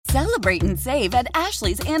Celebrate and save at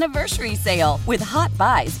Ashley's Anniversary Sale. With Hot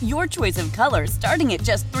Buys, your choice of colors starting at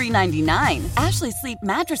just $3.99. Ashley Sleep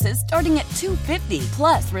mattresses starting at $2.50.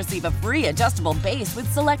 Plus, receive a free adjustable base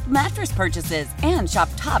with select mattress purchases. And shop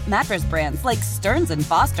top mattress brands like Stearns &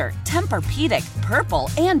 Foster, Tempur-Pedic, Purple,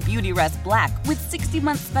 and Beautyrest Black with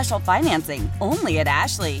 60-month special financing. Only at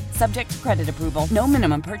Ashley. Subject to credit approval. No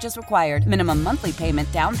minimum purchase required. Minimum monthly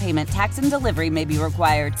payment, down payment, tax, and delivery may be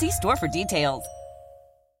required. See store for details.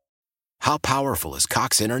 How powerful is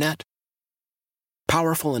Cox Internet?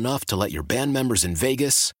 Powerful enough to let your band members in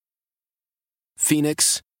Vegas,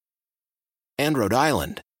 Phoenix, and Rhode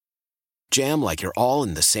Island jam like you're all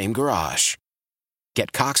in the same garage.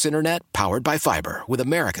 Get Cox Internet powered by fiber with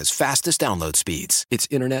America's fastest download speeds. It's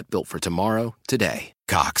internet built for tomorrow, today.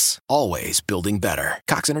 Cox, always building better.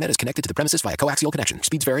 Cox Internet is connected to the premises via coaxial connection.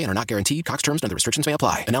 Speeds vary and are not guaranteed. Cox terms and other restrictions may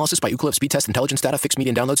apply. Analysis by Ookla Speed Test Intelligence Data. Fixed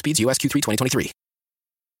median download speeds. US Q3 2023.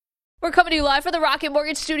 We're coming to you live from the Rocket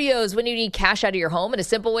Mortgage Studios. When you need cash out of your home and a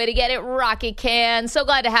simple way to get it, Rocket can. So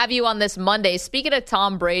glad to have you on this Monday. Speaking of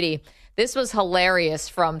Tom Brady, this was hilarious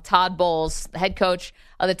from Todd Bowles, the head coach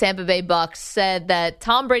of the Tampa Bay Bucks, said that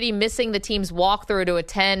Tom Brady missing the team's walkthrough to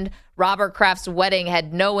attend Robert Kraft's wedding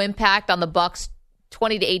had no impact on the Bucks'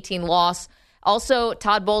 20-18 loss. Also,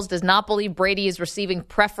 Todd Bowles does not believe Brady is receiving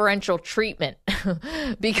preferential treatment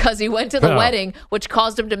because he went to the wedding, which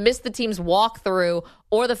caused him to miss the team's walkthrough,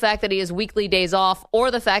 or the fact that he has weekly days off,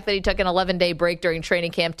 or the fact that he took an 11-day break during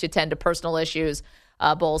training camp to attend to personal issues.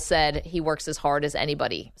 Bowles said he works as hard as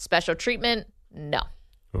anybody. Special treatment? No.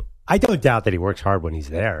 I don't doubt that he works hard when he's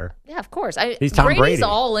there. Yeah, of course. He's Tom Brady's Brady.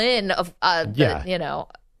 all in,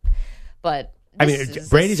 but... I mean,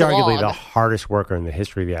 Brady's arguably the hardest worker in the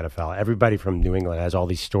history of the NFL. Everybody from New England has all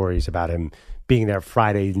these stories about him being there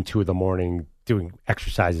Friday and 2 a.m. doing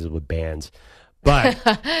exercises with bands. But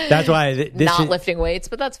that's why not lifting weights,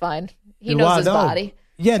 but that's fine. He knows his body.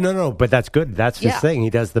 Yeah, no, but that's good. That's his thing. He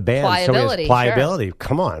does the bands. Pliability, so he has pliability. Sure.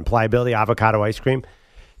 Come on, pliability, avocado ice cream.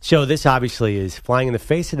 So this obviously is flying in the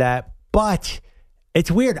face of that, but it's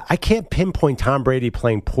weird. I can't pinpoint Tom Brady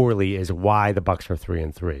playing poorly as why the Bucs are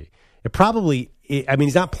 3-3. It probably,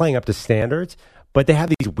 he's not playing up to standards, but they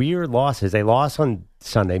have these weird losses. They lost on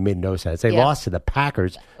Sunday, made no sense. They lost to the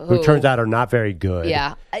Packers, who turns out are not very good.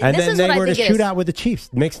 Yeah. And then they were in a shootout with the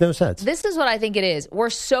Chiefs. Makes no sense. This is what I think it is. We're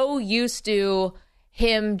so used to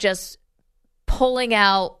him just pulling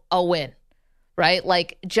out a win, right?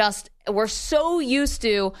 We're so used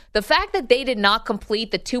to the fact that they did not complete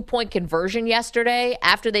the 2-point conversion yesterday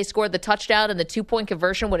after they scored the touchdown, and the 2-point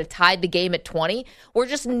conversion would have tied the game at 20. We're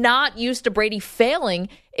just not used to Brady failing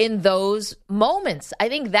in those moments. I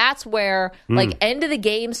think that's where end of the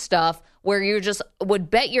game stuff, where you just would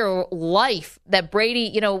bet your life that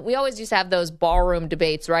Brady, we always used to have those ballroom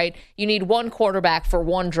debates, right? You need one quarterback for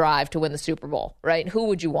one drive to win the Super Bowl, right? Who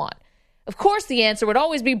would you want? Of course, the answer would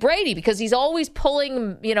always be Brady, because he's always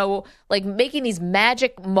pulling, making these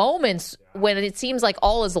magic moments when it seems like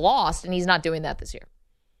all is lost, and he's not doing that this year.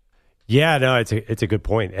 Yeah, no, it's a good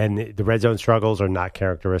point. And the red zone struggles are not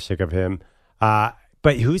characteristic of him.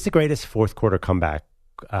 But who's the greatest fourth quarter comeback?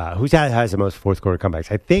 Who has the most fourth quarter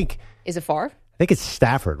comebacks? I think. Is it Favre? I think it's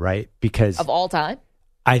Stafford, right? Because of all time?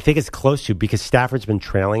 I think it's close to, because Stafford's been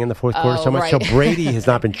trailing in the fourth quarter so much. Right. So Brady has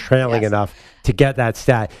not been trailing enough to get that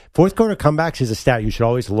stat. Fourth quarter comebacks is a stat you should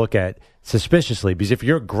always look at suspiciously, because if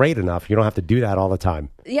you're great enough, you don't have to do that all the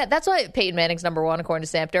time. Yeah, that's why Peyton Manning's number one, according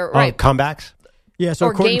to Samter. Right. Comebacks? Yeah, so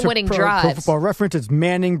or according game-winning to drives. Pro Football Reference, it's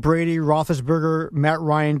Manning, Brady, Roethlisberger, Matt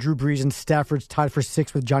Ryan, Drew Brees, and Stafford's tied for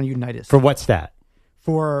 6th with Johnny Unitas. For what stat?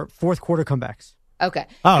 For fourth quarter comebacks. Okay.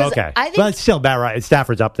 Oh, okay. But it's still Matt Ryan.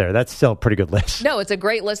 Stafford's up there. That's still a pretty good list. No, it's a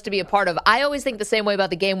great list to be a part of. I always think the same way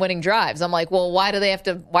about the game-winning drives. I'm like, well, why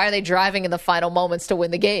are they driving in the final moments to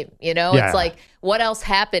win the game? It's like, what else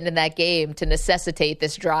happened in that game to necessitate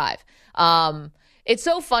this drive? It's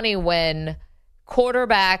so funny when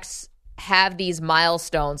quarterbacks have these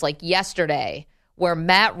milestones, like yesterday, where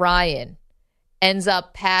Matt Ryan ends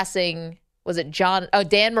up passing, was it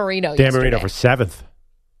Dan Marino Dan yesterday. Marino for 7th.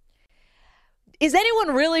 Is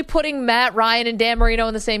anyone really putting Matt Ryan and Dan Marino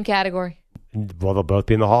in the same category? Well, they'll both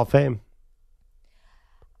be in the Hall of Fame.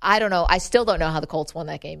 I don't know. I still don't know how the Colts won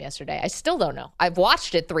that game yesterday. I still don't know. I've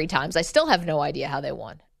watched it 3 times. I still have no idea how they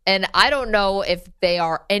won. And I don't know if they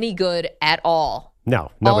are any good at all. No,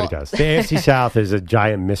 nobody does. The AFC South is a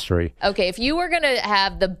giant mystery. Okay, if you were going to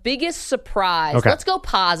have the biggest surprise, let's go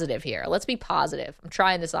positive here. Let's be positive. I'm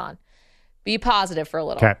trying this on. Be positive for a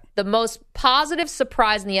little. Okay. The most positive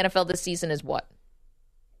surprise in the NFL this season is what?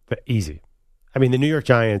 Easy. I mean, the New York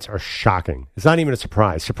Giants are shocking. It's not even a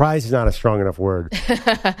surprise. Surprise is not a strong enough word.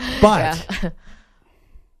 But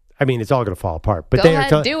I mean, it's all going to fall apart. But Go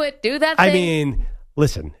ahead, do it. Do that thing. I mean,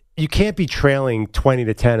 listen, you can't be trailing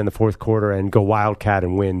 20-10 in the fourth quarter and go Wildcat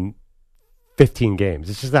and win 15 games.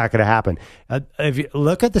 It's just not going to happen. If you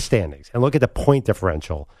look at the standings and look at the point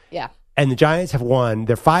differential. Yeah. And the Giants have won.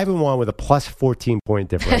 They're 5-1 with a plus 14-point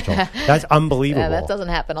differential. That's unbelievable. Yeah, that doesn't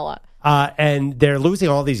happen a lot. And they're losing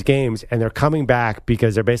all these games, and they're coming back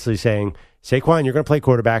because they're basically saying, Saquon, you're going to play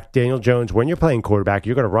quarterback. Daniel Jones, when you're playing quarterback,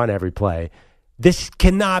 you're going to run every play. This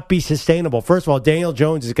cannot be sustainable. First of all, Daniel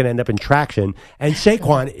Jones is going to end up in traction, and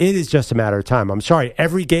Saquon, it is just a matter of time. I'm sorry.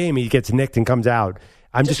 Every game he gets nicked and comes out.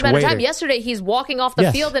 I'm just a matter waiting. of time. Yesterday, he's walking off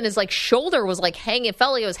the field and his shoulder was hanging. It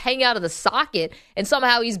felt like it was hanging out of the socket, and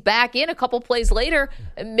somehow he's back in a couple plays later,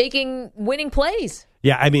 making winning plays.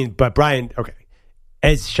 Yeah, I mean, but Brian, okay,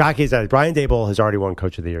 as shocking as that is, Brian Daboll has already won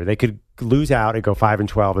Coach of the Year. They could lose out and go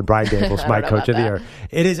 5-12, and Brian Daboll's my Coach of the Year.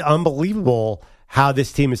 It is unbelievable how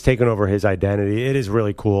this team has taken over his identity. It is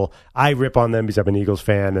really cool. I rip on them because I'm an Eagles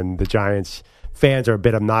fan, and the Giants fans are a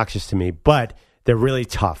bit obnoxious to me, but they're really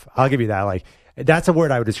tough. I'll give you that. That's a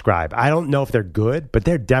word I would describe. I don't know if they're good, but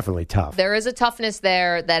they're definitely tough. There is a toughness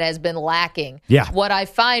there that has been lacking. Yeah. What I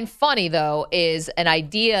find funny, though, is an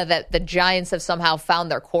idea that the Giants have somehow found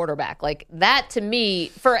their quarterback. That, to me,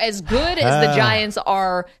 for as good as the Giants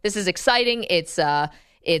are, this is exciting.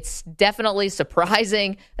 It's definitely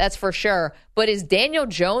surprising, that's for sure. But is Daniel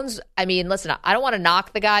Jones, I mean, listen, I don't want to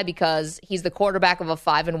knock the guy because he's the quarterback of a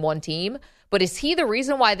 5-1 team, but is he the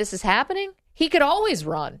reason why this is happening? He could always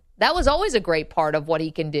run. That was always a great part of what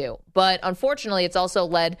he can do. But unfortunately, it's also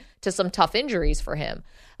led to some tough injuries for him.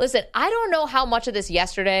 Listen, I don't know how much of this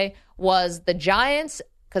yesterday was the Giants,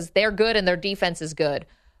 because they're good and their defense is good,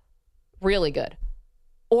 really good.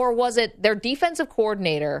 Or was it their defensive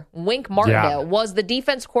coordinator, Wink Martindale, was the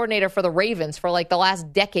defense coordinator for the Ravens for the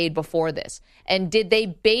last decade before this? And did they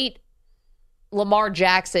bait Lamar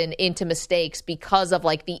Jackson into mistakes because of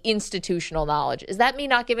the institutional knowledge? Is that me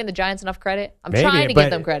not giving the Giants enough credit? I'm trying to give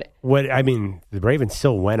them credit. The Ravens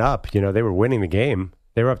still went up. They were winning the game.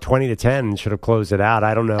 They were up 20-10 and should have closed it out.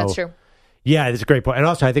 I don't know. That's true. Yeah, it's a great point. And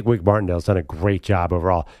also, I think Wink Martindale's done a great job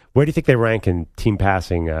overall. Where do you think they rank in team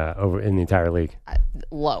passing over in the entire league?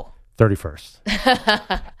 Low.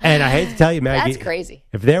 31st. And I hate to tell you, Maggie. That's crazy.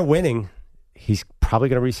 If they're winning, he's probably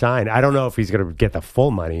going to resign. I don't know if he's going to get the full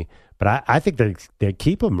money, but I think they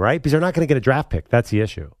keep him, right? Because they're not going to get a draft pick. That's the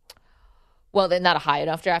issue. Well, they're not a high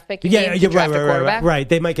enough draft pick. Right.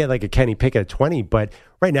 They might get a Kenny Pickett at 20, but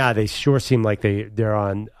right now they sure seem like they're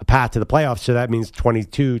on a path to the playoffs. So that means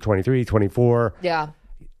 22, 23, 24. Yeah.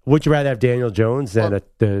 Would you rather have Daniel Jones than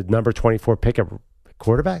the number 24 pick at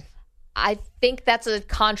quarterback? I think that's a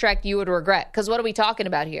contract you would regret. Because what are we talking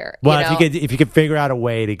about here? Well, if you could figure out a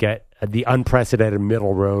way to get the unprecedented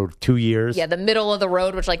middle road, 2 years. Yeah, the middle of the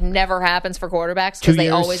road, which never happens for quarterbacks because they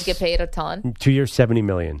always get paid a ton. 2 years, $70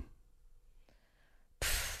 million.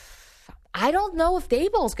 I don't know if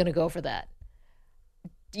Daboll's going to go for that.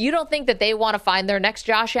 You don't think that they want to find their next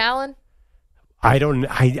Josh Allen? I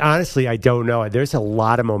honestly don't know. There's a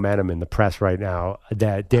lot of momentum in the press right now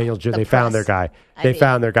that Daniel Jones, they found their guy.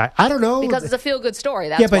 Found their guy. I don't know. Because it's a feel-good story.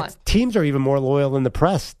 That's but teams are even more loyal than the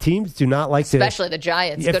press. Teams do not like Especially the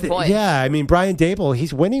Giants. Good point. Yeah, I mean, Brian Daboll,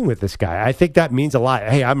 he's winning with this guy. I think that means a lot.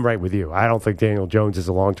 Hey, I'm right with you. I don't think Daniel Jones is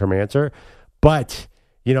a long-term answer. But,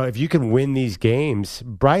 if you can win these games,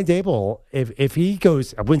 Brian Daboll, if he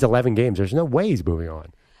wins 11 games, there's no way he's moving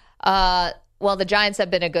on. Well, the Giants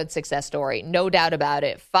have been a good success story, no doubt about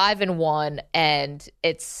it. 5-1, and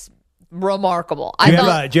it's remarkable. Do you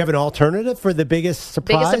have an alternative for the biggest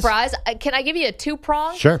surprise? Can I give you a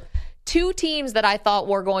two-prong? Sure. Two teams that I thought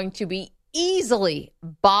were going to be easily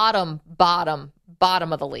bottom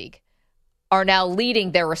of the league are now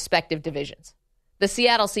leading their respective divisions. The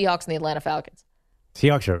Seattle Seahawks and the Atlanta Falcons.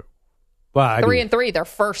 Seahawks are 3-3. They're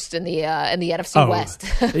first in the NFC West.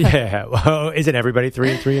 Yeah. Well, isn't everybody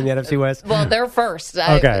 3-3 in the NFC West? Well, they're first.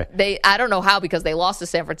 Okay. I don't know how because they lost to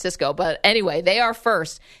San Francisco, but anyway, they are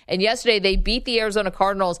first. And yesterday they beat the Arizona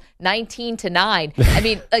Cardinals 19-9. I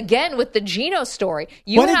mean, again with the Geno story.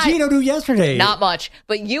 What did Geno do yesterday? Not much.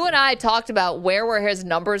 But you and I talked about where were his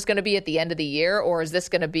numbers going to be at the end of the year, or is this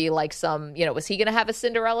going to be like some, was he going to have a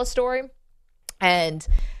Cinderella story? And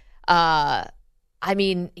I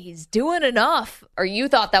mean, he's doing enough. Or you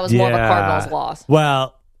thought that was more of a Cardinals loss?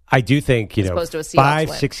 Well, I do think, as opposed to a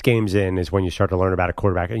 5-6 games in is when you start to learn about a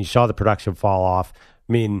quarterback. And you saw the production fall off.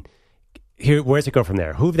 I mean, where's it go from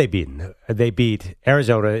there? Who have they beaten? They beat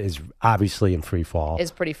Arizona is obviously in free fall.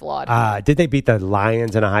 Is pretty flawed. Did they beat the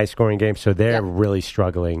Lions in a high-scoring game? So they're really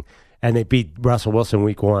struggling. And they beat Russell Wilson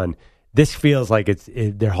week 1. This feels like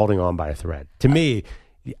they're holding on by a thread. To me,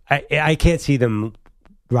 I can't see them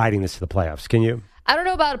riding this to the playoffs. Can you? I don't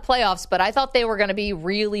know about playoffs, but I thought they were going to be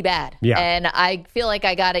really bad. Yeah. And I feel like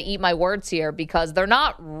I got to eat my words here because they're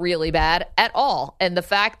not really bad at all. And the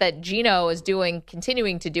fact that Geno is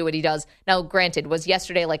continuing to do what he does. Now, granted, was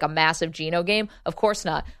yesterday like a massive Geno game? Of course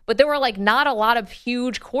not. But there were like not a lot of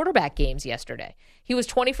huge quarterback games yesterday. He was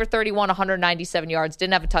 20 for 31, 197 yards,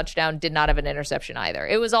 didn't have a touchdown, did not have an interception either.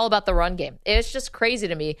 It was all about the run game. It's just crazy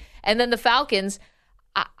to me. And then the Falcons,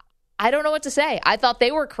 I don't know what to say. I thought they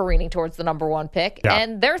were careening towards the number one pick,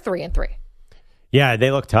 and they're 3-3. Yeah, they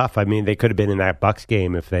look tough. I mean, they could have been in that Bucks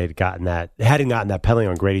game if they hadn't gotten that penalty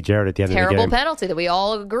on Grady Jarrett at the end of the game. Terrible penalty that we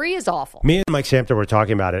all agree is awful. Me and Mike Samter were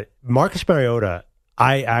talking about it. Marcus Mariota,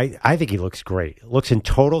 I think he looks great. Looks in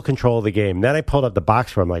total control of the game. Then I pulled up the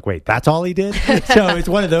box score. I'm like, wait, that's all he did? So it's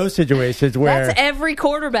one of those situations where that's every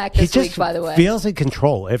quarterback this week, by the way. He feels in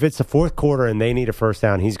control. If it's the fourth quarter and they need a first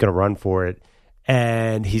down, he's going to run for it.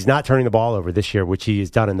 And he's not turning the ball over this year, which he has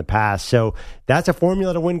done in the past. So that's a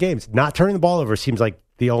formula to win games. Not turning the ball over seems like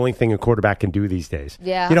the only thing a quarterback can do these days.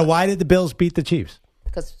 Yeah. You know, why did the Bills beat the Chiefs?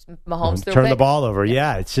 Because Mahomes threw turn the ball over.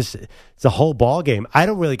 Yeah, it's a whole ball game. I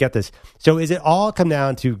don't really get this. So is it all come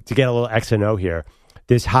down to get a little X and O here?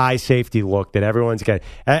 This high safety look that everyone's getting.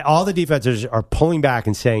 All the defenses are pulling back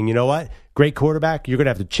and saying, you know what? Great quarterback, you're going to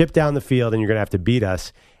have to chip down the field and you're going to have to beat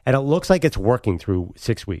us. And it looks like it's working through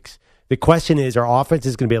 6 weeks. The question is, our offense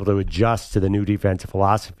is going to be able to adjust to the new defensive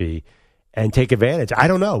philosophy and take advantage. I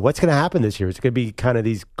don't know. What's going to happen this year? It's going to be kind of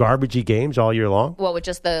these garbagey games all year long? Well, with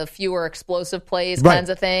just the fewer explosive plays kinds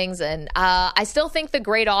of things. And I still think the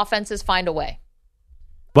great offenses find a way.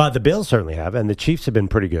 Well, the Bills certainly have, and the Chiefs have been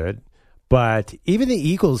pretty good. But even the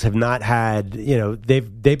Eagles have not had,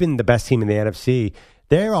 they've been the best team in the NFC.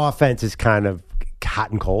 Their offense is kind of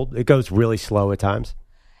hot and cold. It goes really slow at times.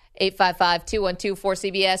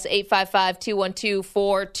 855-212-4CBS,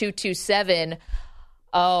 855-212-4227.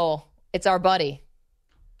 Oh, it's our buddy.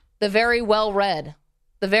 The very well-read,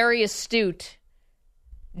 the very astute,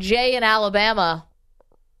 Jay in Alabama.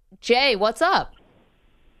 Jay, what's up?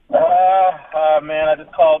 Man, I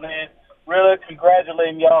just called in. Really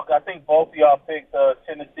congratulating y'all. I think both of y'all picked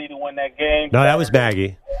Tennessee to win that game. No, that was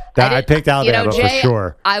Maggie. I picked Alabama Jay, for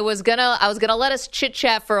sure. I was gonna let us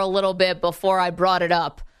chit-chat for a little bit before I brought it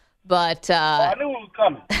up. But I knew it was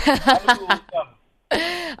coming.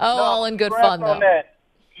 All in good fun, though.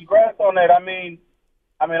 Congrats on that. I mean,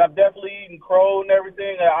 I've definitely eaten crow and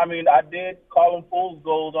everything. I mean, I did call them fool's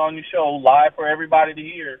gold on your show live for everybody to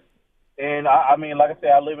hear. And I mean, like I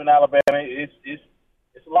said, I live in Alabama. It's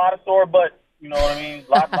a lot of sore butt. You know what I mean?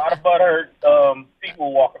 A lot of butthurt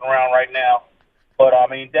people walking around right now. But I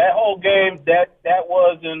mean, that whole game, that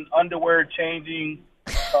was an underwear changing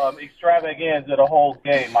extravaganza the whole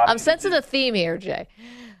game. I'm sensing a theme here, Jay.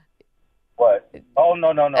 What? Oh, no.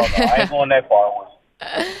 I ain't going that far.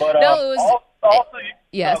 But no, it was... Also,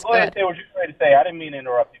 yes, go ahead. Say what you're trying to say. I didn't mean to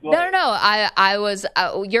interrupt you. No. I was.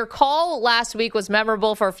 Your call last week was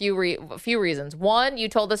memorable for a few reasons. One, you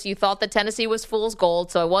told us you thought that Tennessee was fool's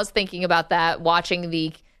gold, so I was thinking about that. Watching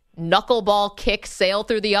the knuckleball kick sail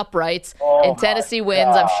through the uprights and Tennessee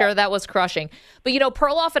wins. I'm sure that was crushing. But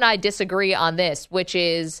Perloff and I disagree on this, which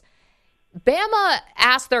is Bama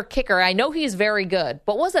asked their kicker. I know he's very good,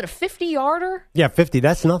 but was it a 50-yarder? Yeah, 50.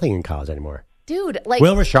 That's nothing in college anymore. Dude, like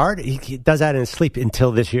Will Richard, he does that in his sleep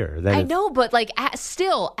until this year. Then I know, but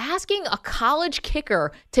still asking a college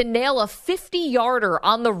kicker to nail a 50-yarder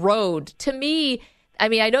on the road, to me, I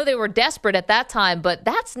mean, I know they were desperate at that time, but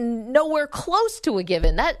that's nowhere close to a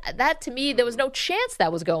given. That to me, there was no chance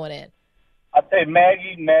that was going in. I tell you,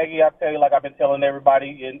 Maggie, I tell you, like I've been telling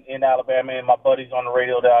everybody in Alabama and my buddies on the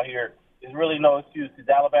radio down here, there's really no excuse because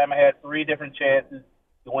Alabama had 3 different chances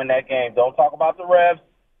to win that game. Don't talk about the refs.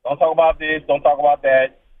 Don't talk about this. Don't talk about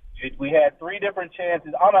that. We had 3 different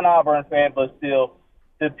chances. I'm an Auburn fan, but still,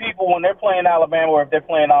 the people, when they're playing Alabama or if they're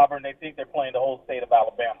playing Auburn, they think they're playing the whole state of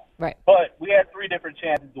Alabama. Right. But we had 3 different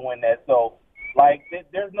chances to win that. So,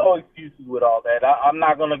 there's no excuses with all that. I'm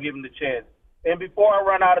not going to give them the chance. And before I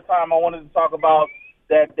run out of time, I wanted to talk about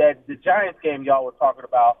that the Giants game y'all were talking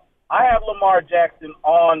about. I have Lamar Jackson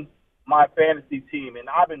on my fantasy team, and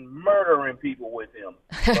I've been murdering people with him.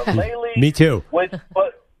 But lately, me too. But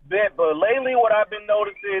lately, what I've been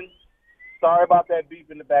noticing, sorry about that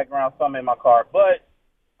beep in the background, some in my car, but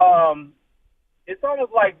it's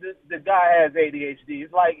almost like the guy has ADHD.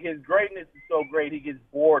 It's like his greatness is so great, he gets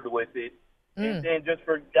bored with it. And then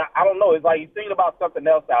I don't know, it's like he's thinking about something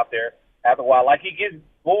else out there after a while. Like he gets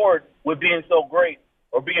bored with being so great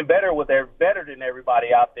or being better than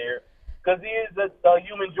everybody out there. Because he is a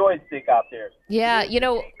human joystick out there. Yeah,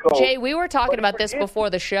 Jay, we were talking about this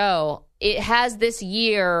before the show. It has this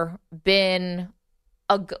year been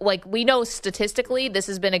we know statistically this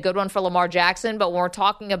has been a good one for Lamar Jackson, but when we're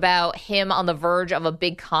talking about him on the verge of a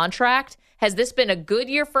big contract, has this been a good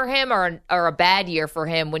year for him or a bad year for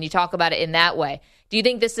him when you talk about it in that way? Do you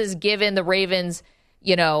think this has given the Ravens,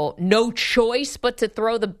 no choice but to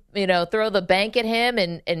throw the bank at him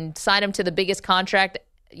and sign him to the biggest contract,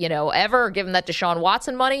 ever, or give him that Deshaun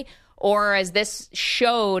Watson money? Or has this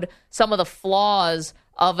showed some of the flaws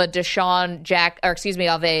of a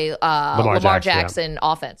Lamar Jackson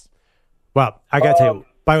offense? Well, I got to tell you,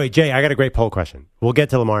 by the way, Jay, I got a great poll question. We'll get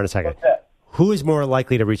to Lamar in a second. Who is more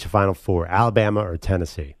likely to reach the Final Four, Alabama or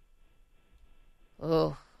Tennessee?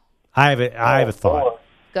 Oh, I have a thought.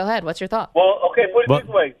 Go ahead. What's your thought? Well, okay, put it this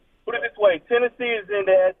way. Tennessee is in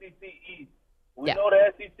the SEC East. We know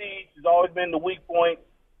the SEC East has always been the weak point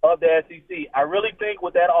of the SEC. I really think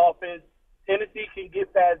with that offense, Tennessee can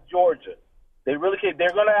get past Georgia. They really can.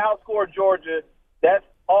 They're going to outscore Georgia. That's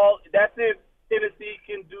all. That's if Tennessee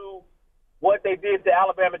can do what they did to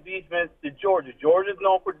Alabama defense to Georgia. Georgia's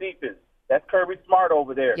known for defense. That's Kirby Smart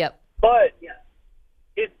over there. Yep. But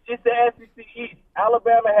it's the SEC East.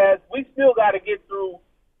 Alabama we still got to get through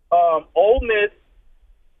Ole Miss,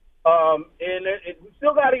 and we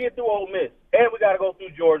still got to get through Ole Miss, and we got to go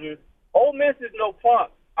through Georgia. Ole Miss is no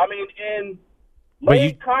punk. I mean, and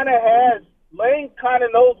Lane kind of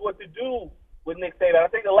knows what to do with Nick Saban. I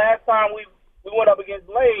think the last time we went up against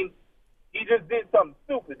Lane, he just did something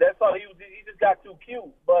stupid. That's all he just got too cute.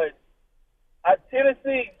 But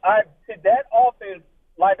Tennessee, to that offense,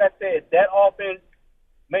 like I said, that offense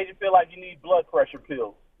made you feel like you need blood pressure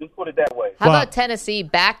pills. Just put it that way. How about Tennessee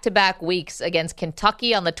back-to-back weeks against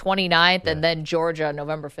Kentucky on the 29th and then Georgia on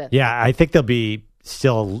November 5th? Yeah, I think they'll be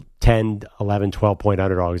still 10, 11, 12-point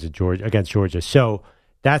underdogs against Georgia. So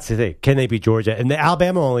that's the thing. Can they beat Georgia? And the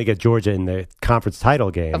Alabama only get Georgia in the conference title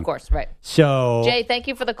game. Of course, right. So Jay, thank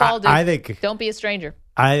you for the call, dude. I think don't be a stranger.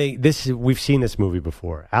 I think we've seen this movie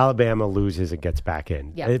before. Alabama loses and gets back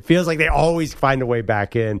in. Yeah. It feels like they always find a way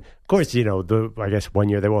back in. Of course, I guess 1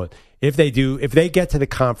 year they won't. If they get to the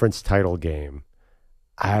conference title game,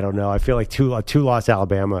 I don't know. I feel like a two-loss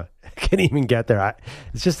Alabama can even get there.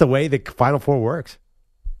 It's just the way the Final Four works.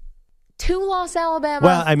 Two-loss Alabama?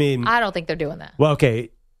 Well, I mean, I don't think they're doing that. Well,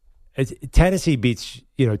 okay. Tennessee beats,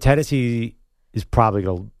 Tennessee is probably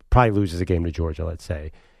loses a game to Georgia, let's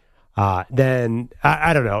say. Then,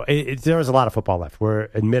 I don't know. There's a lot of football left. We're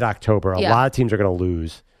in mid-October. A lot of teams are going to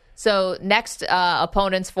lose. So next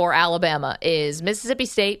opponents for Alabama is Mississippi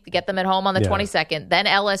State, to get them at home on the 22nd, then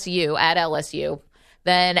LSU, at LSU,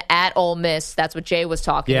 then at Ole Miss. That's what Jay was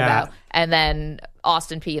talking about. And then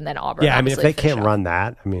Austin Peay and then Auburn. Yeah, I mean, if they can't run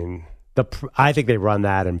that, I mean, I think they run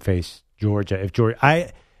that and face Georgia. If Georgia,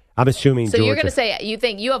 I'm assuming so Georgia. You're going to say you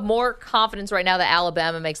think you have more confidence right now that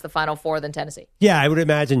Alabama makes the Final Four than Tennessee? Yeah, I would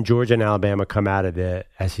imagine Georgia and Alabama come out of the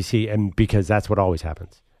SEC, and because that's what always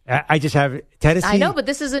happens. I just have Tennessee. I know, but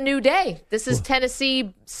this is a new day. This is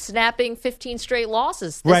Tennessee snapping 15 straight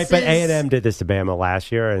losses. Right, but A&M did this to Bama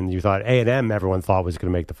last year, and you thought A&M, everyone thought was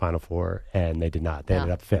going to make the Final Four, and they did not. They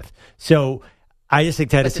ended up fifth. So I just think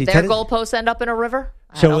Tennessee. But did their goalposts end up in a river?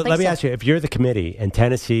 So let me ask you: if you're the committee and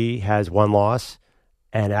Tennessee has one loss,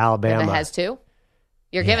 and Alabama has two,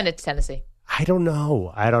 you're giving it to Tennessee. I don't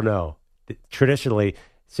know. Traditionally.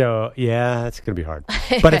 So, yeah, it's going to be hard.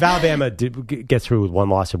 But if Alabama gets through with one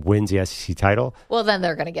loss and wins the SEC title... Well, then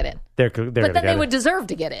they're going to get in. But then they would deserve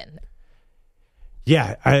to get in.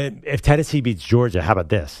 Yeah. If Tennessee beats Georgia, how about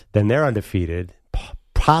this? Then they're undefeated.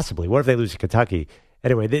 Possibly. What if they lose to Kentucky?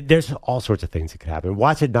 Anyway, there's all sorts of things that could happen.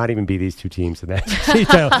 Watch it not even be these two teams in the SEC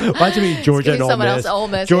title. Watch it be Georgia and Ole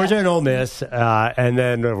Miss. Georgia and Ole Miss. And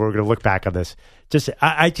then we're going to look back on this.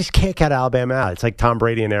 I just can't count Alabama out. It's like Tom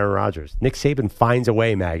Brady and Aaron Rodgers. Nick Saban finds a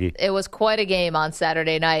way, Maggie. It was quite a game on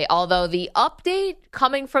Saturday night. Although the update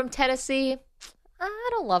coming from Tennessee, I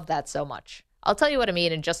don't love that so much. I'll tell you what I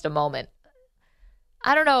mean in just a moment.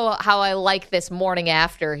 I don't know how I like this morning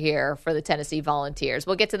after here for the Tennessee Volunteers.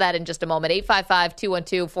 We'll get to that in just a moment.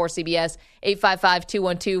 855-212-4CBS,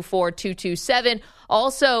 855-212-4227.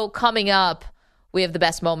 Also coming up, we have the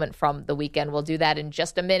best moment from the weekend. We'll do that in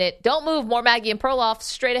just a minute. Don't move. More Maggie and Perloff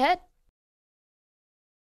straight ahead.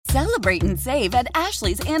 Celebrate and save at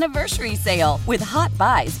Ashley's Anniversary Sale. With Hot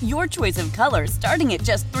Buys, your choice of colors starting at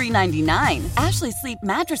just $3.99. Ashley Sleep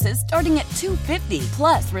mattresses starting at $2.50.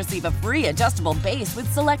 Plus, receive a free adjustable base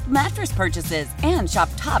with select mattress purchases. And shop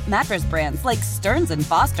top mattress brands like Stearns &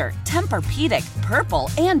 Foster, Tempur-Pedic, Purple,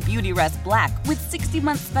 and Beautyrest Black with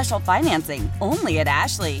 60-month special financing. Only at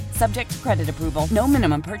Ashley. Subject to credit approval. No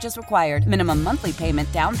minimum purchase required. Minimum monthly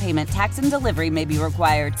payment, down payment, tax, and delivery may be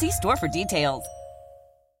required. See store for details.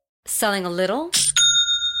 Selling a little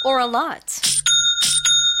or a lot?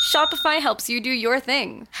 Shopify helps you do your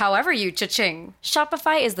thing, however you cha-ching.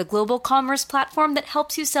 Shopify is the global commerce platform that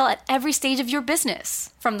helps you sell at every stage of your business.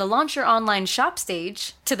 From the launch your online shop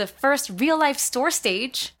stage, to the first real-life store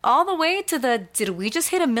stage, all the way to the did we just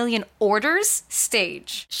hit 1 million orders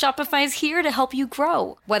stage. Shopify's here to help you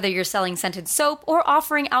grow. Whether you're selling scented soap or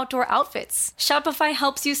offering outdoor outfits, Shopify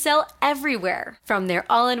helps you sell everywhere. From their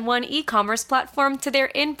all-in-one e-commerce platform to their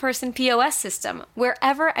in-person POS system,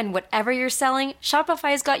 wherever and whatever you're selling,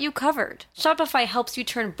 Shopify's got you covered. Shopify helps you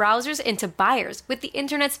turn browsers into buyers with the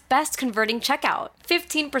internet's best converting checkout.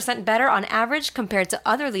 15% better on average compared to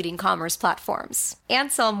other leading commerce platforms.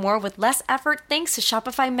 And sell more with less effort thanks to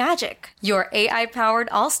Shopify Magic, your AI-powered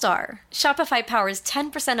all-star. Shopify powers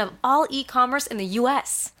 10% of all e-commerce in the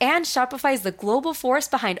U.S. And Shopify is the global force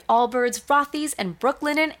behind Allbirds, Rothy's, and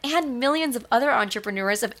Brooklinen, and millions of other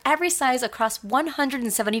entrepreneurs of every size across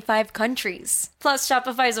 175 countries. Plus,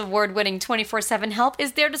 Shopify's award-winning 24/7 help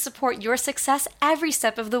is there to support your success every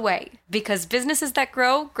step of the way. Because businesses that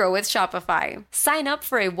grow, grow with Shopify. Sign up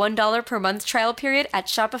for a $1 per month trial period at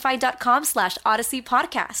shopify.com/Odyssey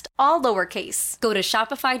Podcast, all lowercase. Go to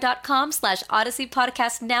shopify.com/Odyssey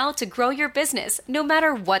Podcast now to grow your business, no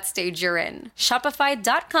matter what stage you're in.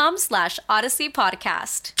 Shopify.com/Odyssey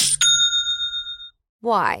Podcast.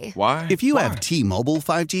 Why? If you have T-Mobile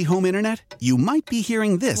 5G home internet, you might be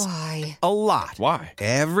hearing this Why? a lot. Why?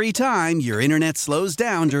 Every time your internet slows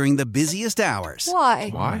down during the busiest hours.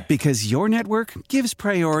 Why? Because your network gives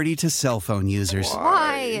priority to cell phone users.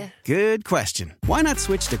 Why? Good question. Why not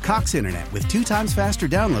switch to Cox Internet with 2 times faster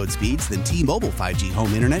download speeds than T-Mobile 5G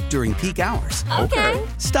home internet during peak hours? Okay.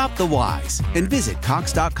 Stop the whys and visit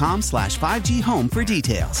cox.com/5G home for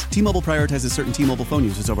details. T-Mobile prioritizes certain T-Mobile phone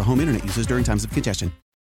users over home internet users during times of congestion.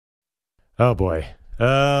 Oh, boy.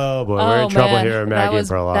 We're in trouble here, Maggie and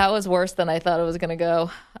Perloff. That was worse than I thought it was going to go.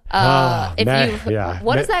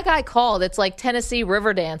 What is that guy called? It's like Tennessee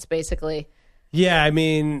River Dance, basically. Yeah, I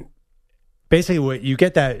mean, basically what you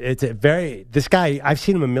get that, this guy, I've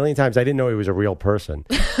seen him a million times. I didn't know he was a real person.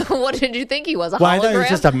 What did you think he was, a hologram? I thought he was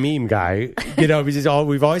just a meme guy. You know,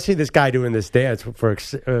 we've always seen this guy doing this dance for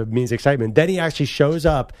means excitement. Then he actually shows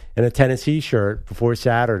up in a Tennessee shirt before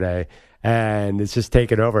Saturday, and it's just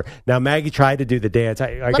taken over. Now, Maggie tried to do the dance.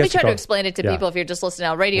 Let me try to explain it to people if you're just listening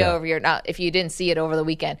on radio, if you didn't see it over the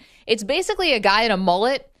weekend. It's basically a guy in a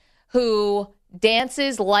mullet who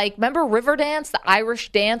dances like, remember Riverdance, the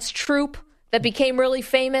Irish dance troupe that became really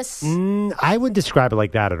famous? I wouldn't describe it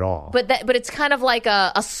like that at all. But it's kind of like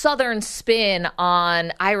a southern spin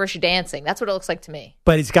on Irish dancing. That's what it looks like to me.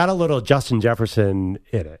 But it's got a little Justin Jefferson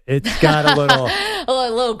in it. It's got a little...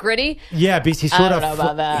 a little gritty? Yeah, because he I don't know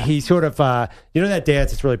about that. He sort of... you know that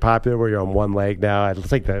dance that's really popular where you're on one leg now?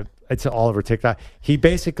 It's like it's all over TikTok. He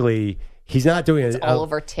basically... He's not doing it all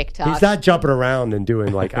over TikTok. He's not jumping around and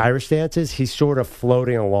doing like Irish dances. He's sort of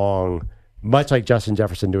floating along, much like Justin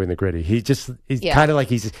Jefferson doing the gritty. He's kind of like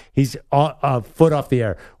he's a foot off the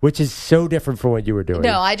air, which is so different from what you were doing.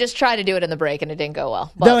 No, I just tried to do it in the break and it didn't go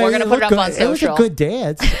well. But we're going to put it up on social. It was a good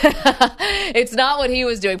dance. It's not what he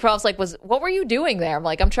was doing. Prof's like, what were you doing there? I'm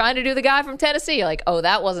like, I'm trying to do the guy from Tennessee. Like, oh,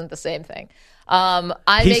 that wasn't the same thing.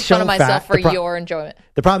 I make fun of myself for your enjoyment.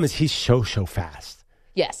 The problem is he's so fast.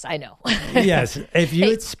 Yes, I know. Yes. If you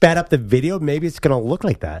had sped up the video, maybe it's going to look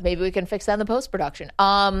like that. Maybe we can fix that in the post-production.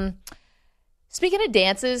 Speaking of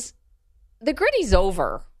dances, the gritty's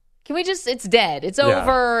over. Can we just, it's dead. It's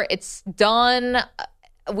over. It's done.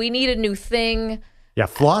 We need a new thing. Yeah,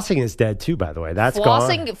 flossing is dead too, by the way. That's gone.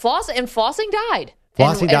 Flossing died.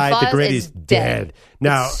 Flossing died. The gritty's dead.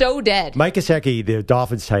 Now, it's so dead. Mike Gesicki, the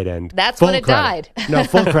Dolphins tight end. That's when it died. No,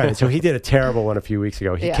 full credit. So he did a terrible one a few weeks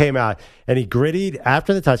ago. He came out and he grittied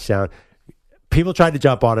after the touchdown. People tried to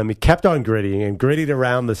jump on him. He kept on grittying and grittied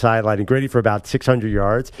around the sideline and grittied for about 600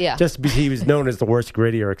 yards. Yeah. Just because he was known as the worst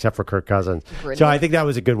grittier except for Kirk Cousins. So I think that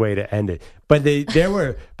was a good way to end it. But there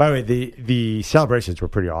were, by the way, the celebrations were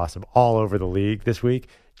pretty awesome all over the league this week.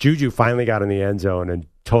 Juju finally got in the end zone and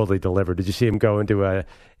totally delivered. Did you see him go into a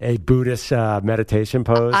Buddhist meditation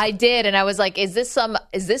pose? I did, and I was like, "Is this some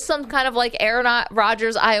kind of like Aaron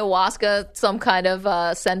Rodgers ayahuasca, some kind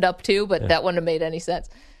of send up too?" But that wouldn't have made any sense.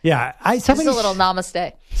 Yeah, just a little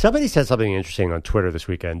namaste. Somebody said something interesting on Twitter this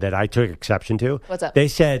weekend that I took exception to. What's up? They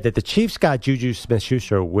said that the Chiefs got Juju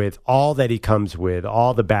Smith-Schuster with all that he comes with,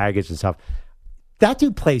 all the baggage and stuff. That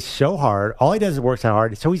dude plays so hard. All he does is work so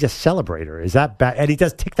hard. So he's a celebrator. Is that bad? And he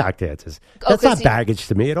does TikTok dances. That's not baggage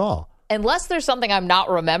to me at all. Unless there's something I'm not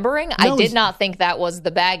remembering, I did not think that was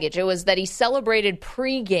the baggage. It was that he celebrated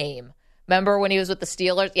pregame Remember when he was with the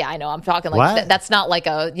Steelers? Yeah, I know. I'm talking What? like that's not like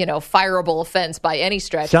a fireable offense by any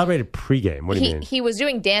stretch. Celebrated pregame. What do you mean? He was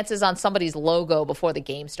doing dances on somebody's logo before the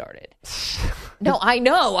game started. No, I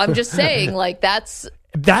know. I'm just saying, like that's.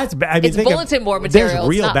 That's bad. I mean, It's bulletin board material. There's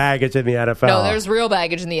real It's not- baggage in the NFL. No, there's real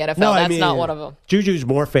baggage in the NFL. No, I That's mean, not one of them. Juju's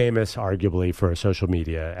more famous, arguably, for social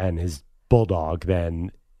media and his bulldog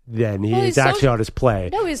than he is actually on his play.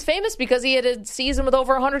 No, he's famous because he had a season with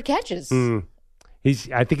over 100 catches.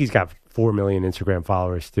 I think he's got 4 million Instagram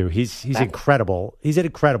followers too. He's incredible. He's an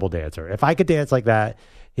incredible dancer. If I could dance like that,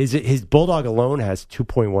 his bulldog alone has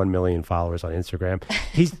 2.1 million followers on Instagram.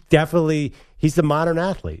 He's the modern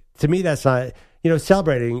athlete. To me, that's not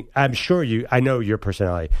celebrating. I'm sure I know your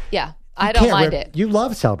personality. Yeah. I don't mind it. You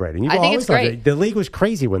love celebrating. I think it's great. The league was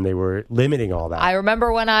crazy when they were limiting all that. I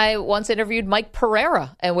remember when I once interviewed Mike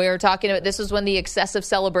Pereira, and we were talking about this was when the excessive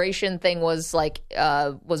celebration thing was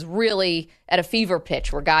was really at a fever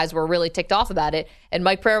pitch, where guys were really ticked off about it. And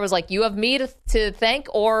Mike Pereira was like, "You have me to thank,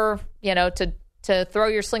 or to throw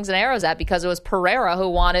your slings and arrows at, because it was Pereira who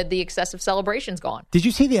wanted the excessive celebrations gone." Did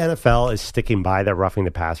you see the NFL is sticking by the roughing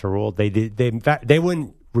the passer rule? They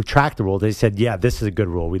wouldn't retract the rule. They said, "Yeah, this is a good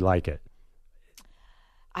rule. We like it."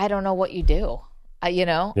 I don't know what you do.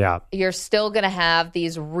 Yeah. You're still going to have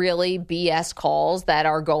these really BS calls that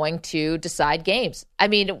are going to decide games. I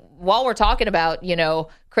mean, while we're talking about,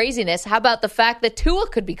 craziness, how about the fact that Tua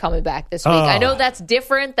could be coming back this week? I know that's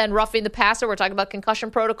different than roughing the passer. We're talking about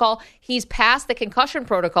concussion protocol. He's past the concussion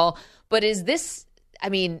protocol, but is this... I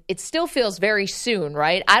mean, it still feels very soon,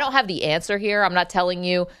 right? I don't have the answer here. I'm not telling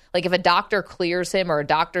you, like, if a doctor clears him or a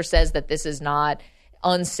doctor says that this is not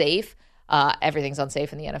unsafe, everything's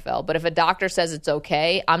unsafe in the NFL. But if a doctor says it's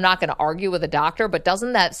okay, I'm not going to argue with a doctor. But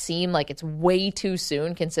doesn't that seem like it's way too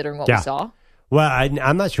soon considering what we saw? Well,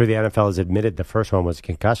 I'm not sure the NFL has admitted the first one was a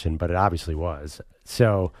concussion, but it obviously was.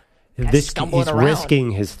 So he's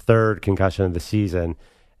risking his third concussion of the season.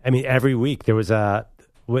 I mean, every week it was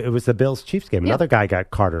the Bills-Chiefs game. Another guy got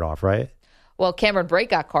carted off, right? Well, Cameron Brate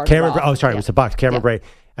got carted off. Oh, sorry, it was the Bucs. Cameron Brate.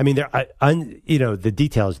 I mean, the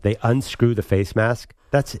details, they unscrew the face mask.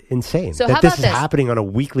 That's insane. So this is happening on a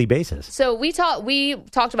weekly basis. So we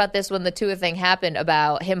talked about this when the Tua thing happened,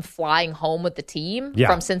 about him flying home with the team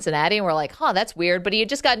from Cincinnati, and we're like, that's weird. But he had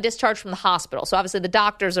just gotten discharged from the hospital, so obviously the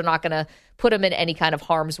doctors are not going to put him in any kind of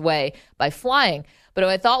harm's way by flying. But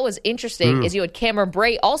what I thought was interesting is you had Cameron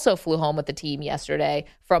Brate also flew home with the team yesterday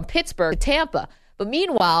from Pittsburgh to Tampa. But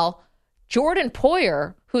meanwhile, Jordan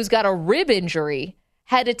Poyer, who's got a rib injury,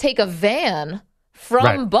 had to take a van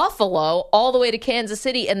from Buffalo all the way to Kansas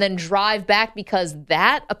City and then drive back, because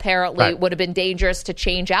that apparently would have been dangerous to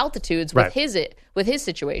change altitudes with his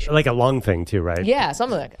situation. Like a lung thing too, right? Yeah,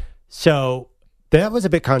 something like that. So that was a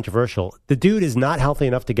bit controversial. The dude is not healthy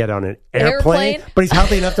enough to get on an airplane, but he's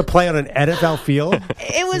healthy enough to play on an NFL field.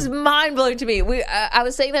 It was mind-blowing to me. I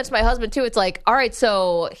was saying that to my husband, too. It's like, all right,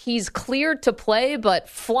 so he's cleared to play, but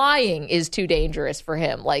flying is too dangerous for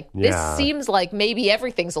him. Like, this seems like maybe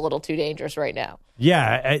everything's a little too dangerous right now.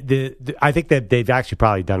 Yeah, I think that they've actually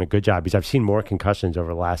probably done a good job, because I've seen more concussions over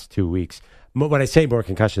the last 2 weeks. When I say more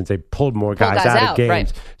concussions, they pulled more guys out of games.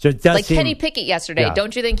 Right. So it does seem, Kenny Pickett yesterday. Yeah.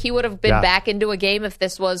 Don't you think he would have been back into a game if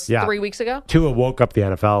this was 3 weeks ago? Tua woke up the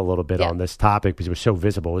NFL a little bit on this topic because it was so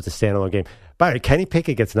visible. It was a standalone game. By the way, Kenny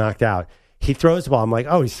Pickett gets knocked out. He throws the ball. I'm like,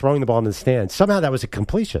 he's throwing the ball in the stand. Somehow that was a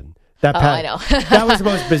completion. I know. That was the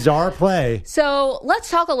most bizarre play. So let's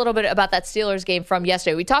talk a little bit about that Steelers game from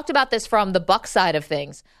yesterday. We talked about this from the Bucs side of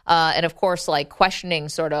things. And, of course, like questioning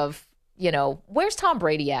sort of, where's Tom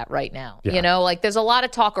Brady at right now? Yeah. There's a lot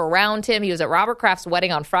of talk around him. He was at Robert Kraft's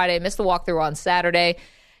wedding on Friday, missed the walkthrough on Saturday.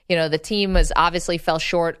 The team obviously fell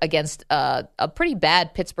short against a pretty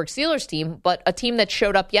bad Pittsburgh Steelers team, but a team that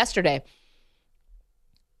showed up yesterday.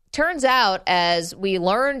 Turns out, as we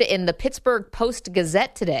learned in the Pittsburgh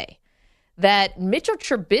Post-Gazette today, that Mitchell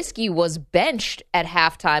Trubisky was benched at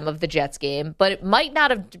halftime of the Jets game, but it might not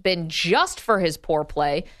have been just for his poor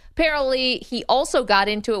play. Apparently, he also got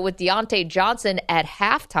into it with Deontay Johnson at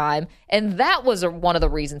halftime, and that was one of the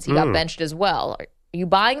reasons he got benched as well. Are you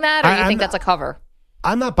buying that, or do you think that's a cover?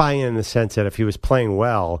 I'm not buying it in the sense that if he was playing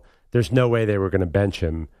well, there's no way they were going to bench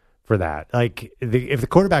him for that. Like, if the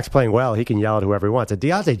quarterback's playing well, he can yell at whoever he wants. And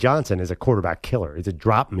Deontay Johnson is a quarterback killer. He's a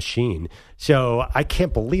drop machine. So I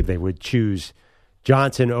can't believe they would choose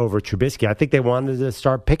Johnson over Trubisky. I think they wanted to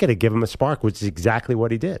start Pickett to give him a spark, which is exactly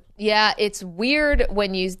what he did. Yeah, it's weird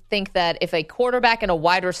when you think that if a quarterback and a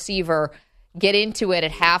wide receiver get into it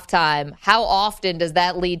at halftime, how often does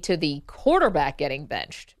that lead to the quarterback getting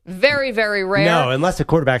benched? Very, very rare. No, unless the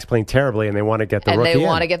quarterback's playing terribly and they want to get the rookie in. And they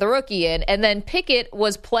want to get the rookie in. And then Pickett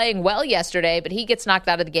was playing well yesterday, but he gets knocked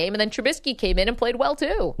out of the game. And then Trubisky came in and played well,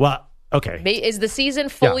 too. Well, okay. Is the season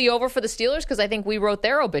fully over for the Steelers? Because I think we wrote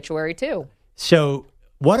their obituary, too. So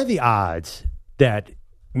what are the odds that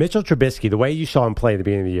Mitchell Trubisky, the way you saw him play at the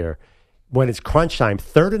beginning of the year, when it's crunch time,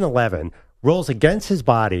 3rd and 11, rolls against his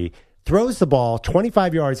body, throws the ball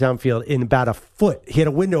 25 yards downfield in about a foot. He had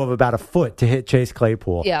a window of about a foot to hit Chase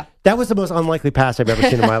Claypool. Yeah. That was the most unlikely pass I've ever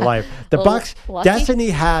seen in my life. The Bucs, lucky. Destiny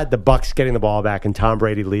had the Bucs getting the ball back and Tom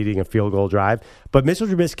Brady leading a field goal drive, but Mitchell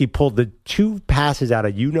Trubisky pulled the 2 passes out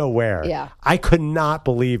of you-know-where. Yeah. I could not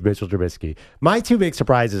believe Mitchell Trubisky. My 2 big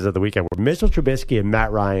surprises of the weekend were Mitchell Trubisky and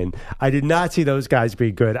Matt Ryan. I did not see those guys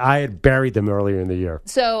be good. I had buried them earlier in the year.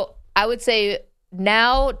 So I would say,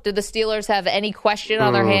 now, do the Steelers have any question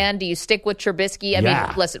on their hand? Do you stick with Trubisky? I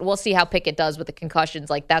mean, listen, we'll see how Pickett does with the concussions.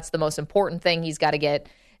 Like, that's the most important thing. He's got to get,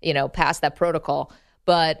 past that protocol.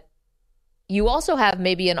 But you also have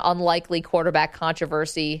maybe an unlikely quarterback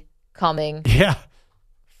controversy coming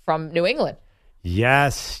from New England.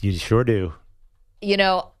 Yes, you sure do.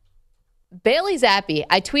 Bailey Zappi,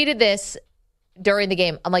 I tweeted this during the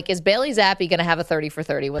game. I'm like, is Bailey Zappi going to have a 30 for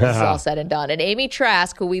 30 when this is all said and done? And Amy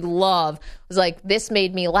Trask, who we love, was like, this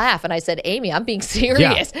made me laugh. And I said, Amy, I'm being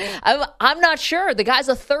serious. Yeah. I'm not sure. The guy's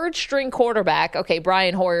a 3rd-string quarterback. Okay,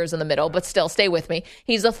 Brian Hoyer's in the middle, but still, stay with me.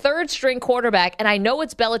 He's a 3rd-string quarterback, and I know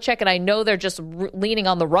it's Belichick, and I know they're just leaning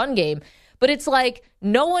on the run game. But it's like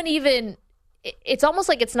no one even – it's almost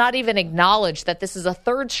like it's not even acknowledged that this is a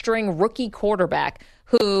 3rd-string rookie quarterback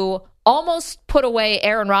who – almost put away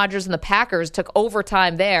Aaron Rodgers and the Packers, took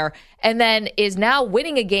overtime there, and then is now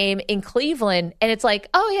winning a game in Cleveland. And it's like,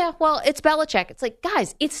 oh, yeah, well, it's Belichick. It's like,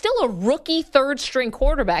 guys, it's still a rookie 3rd-string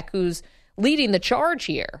quarterback who's leading the charge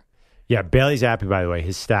here. Yeah, Bailey Zappi, by the way,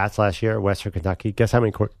 his stats last year at Western Kentucky, guess how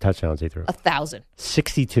many touchdowns he threw? 1,000.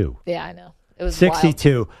 62. Yeah, I know. It was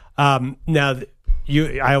 62. Now,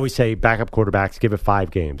 I always say backup quarterbacks, give it 5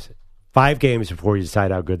 games. 5 games before you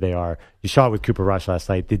decide how good they are. You saw it with Cooper Rush last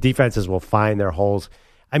night. The defenses will find their holes.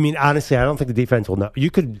 I mean, honestly, I don't think the defense will know.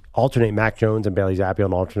 You could alternate Mac Jones and Bailey Zappi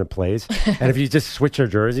on alternate plays. And if you just switch their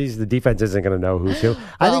jerseys, the defense isn't going to know who's who.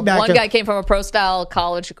 I think one guy came from a pro-style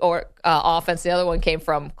college or offense. The other one came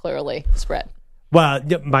from, clearly, spread. Well,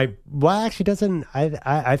 actually doesn't.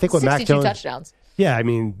 I think what Mac Jones. 62 touchdowns. Yeah, I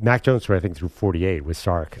mean, Mac Jones, I think, threw 48 with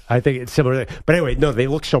Sark. I think it's similar. But anyway, no, they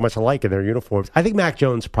look so much alike in their uniforms. I think Mac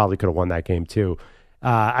Jones probably could have won that game, too.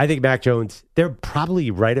 I think Mac Jones, they're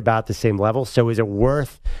probably right about the same level. So is it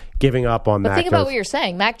worth giving up on Mac Jones? But think about what you're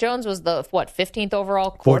saying. Mac Jones was the, 15th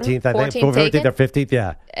overall? 14th, I think. 14th or 15th,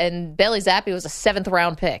 yeah. And Bailey Zappi was a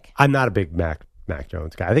 7th-round pick. I'm not a big Mac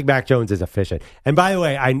Jones guy. I think Mac Jones is efficient. And by the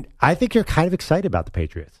way, I think you're kind of excited about the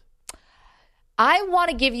Patriots. I want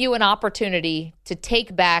to give you an opportunity to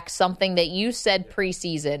take back something that you said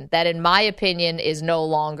preseason that, in my opinion, is no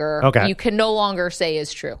longer, you can no longer say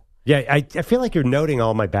is true. Yeah, I feel like you're noting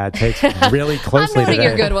all my bad takes really closely I'm noting today.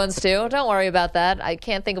 your good ones, too. Don't worry about that. I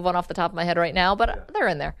can't think of one off the top of my head right now, but they're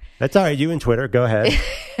in there. That's all right. You and Twitter. Go ahead.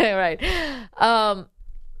 Right.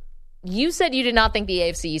 You said you did not think the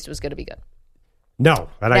AFC East was going to be good. No,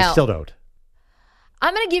 and I still don't.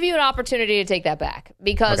 I'm going to give you an opportunity to take that back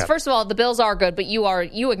because, first of all, the Bills are good, but you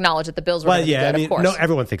acknowledge that the Bills were going to be good, of course. No,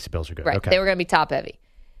 everyone thinks the Bills are good. Right, okay. They were going to be top-heavy.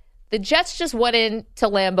 The Jets just went into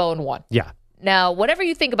Lambeau and won. Yeah. Now, whatever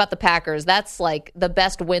you think about the Packers, that's like the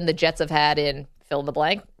best win the Jets have had in fill in the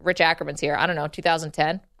blank. Rich Ackerman's here. I don't know,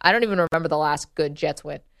 2010? I don't even remember the last good Jets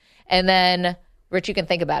win. And then, Rich, you can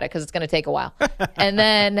think about it because it's going to take a while. And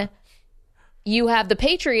then you have the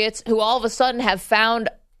Patriots who all of a sudden have found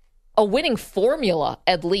a winning formula,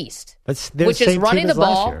 at least, which is running the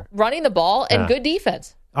ball, and good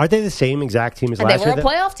defense. Are they the same exact team as last year? They were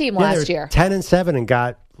a playoff team last year. 10-7 and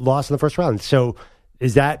got lost in the first round. So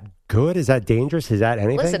is that good? Is that dangerous? Is that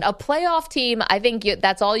anything? Listen, a playoff team, I think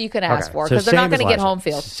that's all you can ask for because they're not going to get home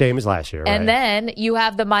field. Same as last year. And then you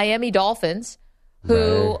have the Miami Dolphins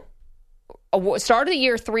who started the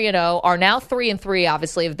year 3-0, are now 3-3,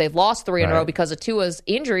 obviously. They've lost 3 in a row because of Tua's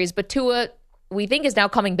injuries, but Tua, we think, is now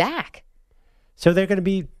coming back. So they're going to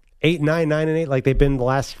be 8-9, 9-8 like they've been the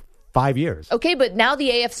last 5 years. Okay, but now the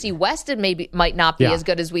AFC West might not be as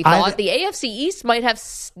good as we thought. The AFC East might have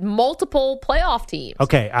multiple playoff teams.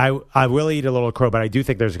 Okay, I will eat a little crow, but I do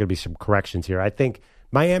think there's going to be some corrections here. I think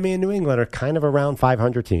Miami and New England are kind of around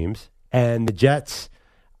 500 teams, and the Jets,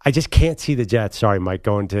 I just can't see the Jets, sorry, Mike,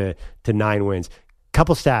 going to 9 wins.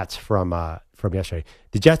 Couple stats from yesterday.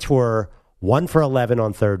 The Jets were 1 for 11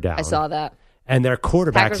 on third down. I saw that. And their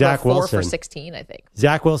quarterback, Packers Zach were 4 Wilson. for 16, I think.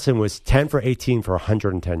 Zach Wilson was 10 for 18 for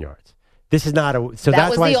 110 yards. This is not a. So that that's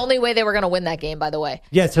was why the only way they were going to win that game, by the way.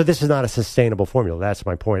 Yeah, so this is not a sustainable formula. That's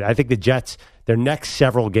my point. I think the Jets, their next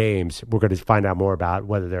several games, we're going to find out more about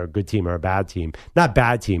whether they're a good team or a bad team. Not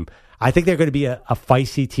bad team. I think they're going to be a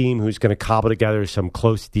feisty team who's going to cobble together some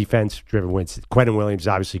close defense-driven wins. Quentin Williams is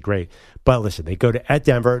obviously great. But listen, they go at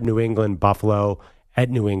Denver, New England, Buffalo, at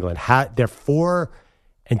New England. They're 4-2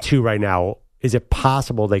 right now. Is it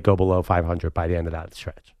possible they go below 500 by the end of that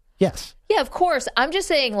stretch? Yes. Yeah, of course. I'm just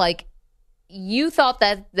saying, like, you thought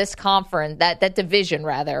that this conference, that division,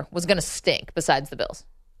 rather, was going to stink besides the Bills.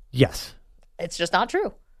 Yes. It's just not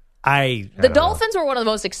true. The Dolphins were one of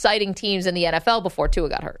the most exciting teams in the NFL before Tua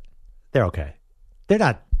got hurt. They're okay. They're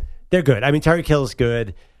not. They're good. I mean, Tyreek Hill's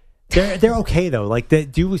good. They're okay, though. Like, do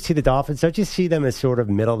you see the Dolphins? Don't you see them as sort of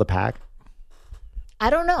middle of the pack? I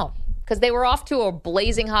don't know. Because they were off to a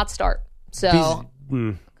blazing hot start. So,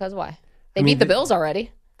 because why? They beat the Bills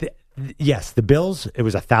already. Yes, the Bills, it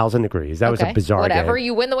was 1,000 degrees. That was a bizarre Whatever, game.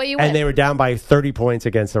 you win the way you win. And they were down by 30 points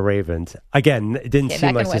against the Ravens. Again, it didn't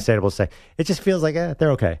seem like sustainable to say. It just feels like,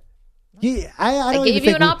 they're okay. Yeah, I don't gave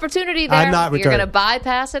you an opportunity there. I'm not You're going to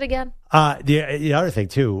bypass it again? The other thing,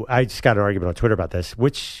 too, I just got an argument on Twitter about this.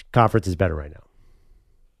 Which conference is better right now?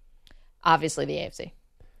 Obviously the AFC.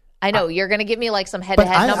 I know you're going to give me like some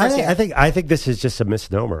head-to-head numbers here. I think this is just a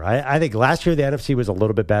misnomer. I think last year the NFC was a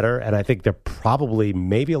little bit better, and I think they're probably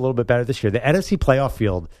maybe a little bit better this year. The NFC playoff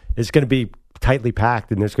field is going to be tightly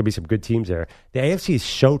packed, and there's going to be some good teams there. The AFC is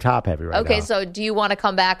so top-heavy right now. Okay, so do you want to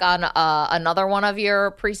come back on another one of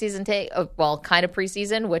your preseason kind of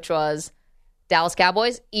preseason, which was Dallas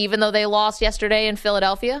Cowboys, even though they lost yesterday in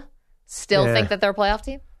Philadelphia, still think that they're a playoff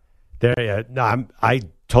team? I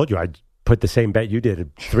told you I'd put the same bet you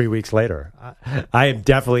did 3 weeks later. I am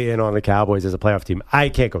definitely in on the Cowboys as a playoff team. I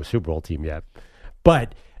can't go Super Bowl team yet.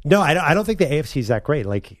 But, no, I don't think the AFC is that great.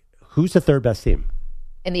 Like, who's the third best team?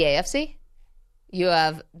 In the AFC? You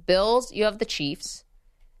have Bills, you have the Chiefs,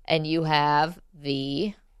 and you have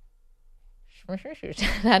the...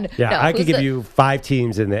 I could give you 5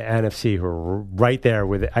 teams in the NFC who are right there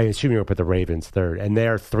with it. I assume you'll put the Ravens third, and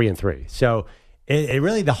they're 3-3. So, it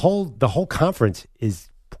really, the whole conference is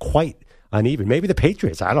quite uneven. Maybe the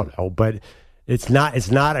Patriots, I don't know, but it's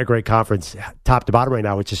not a great conference top to bottom right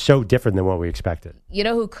now, which is so different than what we expected. You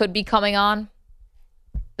know who could be coming on?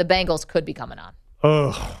 The Bengals could be coming on.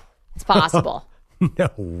 Oh, it's possible. No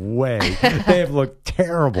way. They have looked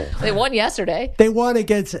terrible. They won yesterday. They won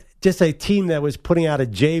against just a team that was putting out a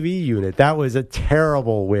JV unit. That was a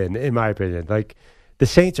terrible win, in my opinion. Like, the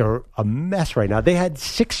Saints are a mess right now. They had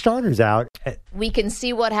 6 starters out. We can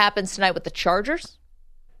see what happens tonight with the Chargers.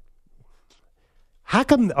 How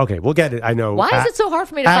come? Okay, we'll get it. I know. Why is it so hard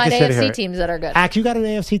for me to find AFC teams that are good? Ack, you got an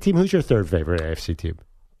AFC team? Who's your third favorite AFC team?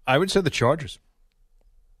 I would say the Chargers.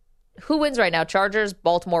 Who wins right now? Chargers,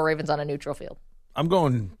 Baltimore Ravens on a neutral field. I'm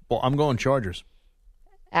going Chargers.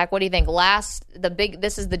 Ack, what do you think?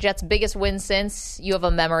 This is the Jets' biggest win since. You have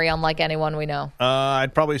a memory unlike anyone we know.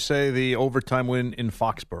 I'd probably say the overtime win in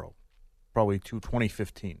Foxborough, probably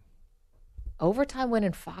 2015. Overtime win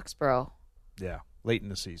in Foxborough. Yeah, late in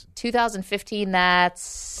the season. 2015.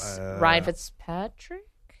 That's Ryan Fitzpatrick.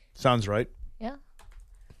 Sounds right. Yeah,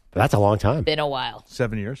 that's a long time. Been a while.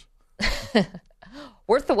 7 years.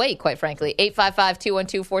 Worth the wait, quite frankly.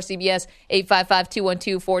 855-212-4CBS,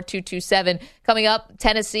 855-212-4227. Coming up,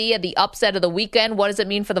 Tennessee at the upset of the weekend. What does it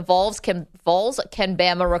mean for the Vols? Can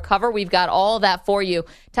Bama recover? We've got all of that for you.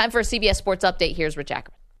 Time for a CBS Sports Update. Here's Rich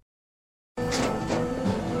Ackerman.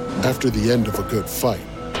 After the end of a good fight,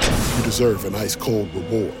 you deserve an ice-cold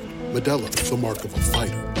reward. Modelo is the mark of a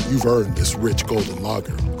fighter. You've earned this rich golden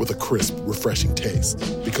lager with a crisp, refreshing taste.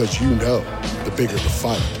 Because you know, the bigger the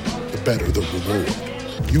fight, the better the reward.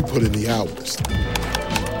 You put in the hours,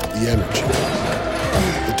 the energy,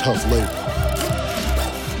 the tough labor.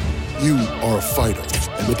 You are a fighter,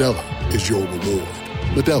 and Modelo is your reward.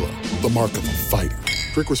 Modelo, the mark of a fighter.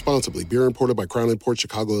 Drink responsibly. Beer imported by Crown Imports,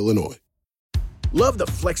 Chicago, Illinois. Love the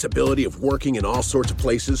flexibility of working in all sorts of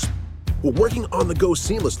places? Well, working on the go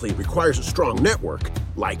seamlessly requires a strong network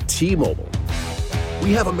like T-Mobile.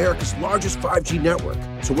 We have America's largest 5G network,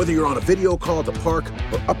 so whether you're on a video call at the park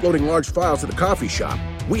or uploading large files at the coffee shop,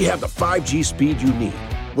 we have the 5G speed you need.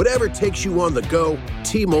 Whatever takes you on the go,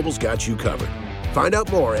 T-Mobile's got you covered. Find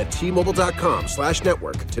out more at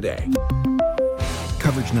T-Mobile.com/network today.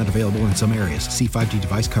 Coverage not available in some areas. See 5G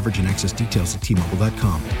device coverage and access details at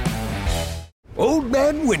T-Mobile.com. Old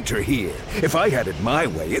Man man winter here. If I had it my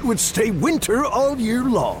way, it would stay winter all year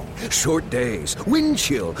long. Short days, wind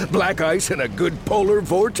chill, black ice, and a good polar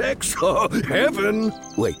vortex. Oh, heaven.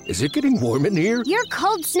 Wait, is it getting warm in here? Your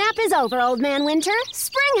cold snap is over, Old Man Winter.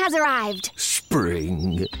 Spring has arrived.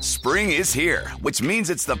 Spring. Spring is here, which means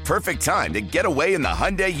it's the perfect time to get away in the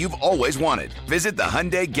Hyundai you've always wanted. Visit the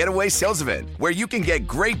Hyundai Getaway Sales Event, where you can get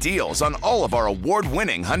great deals on all of our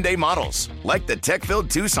award-winning Hyundai models, like the tech-filled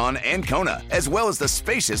Tucson and Kona, as well as the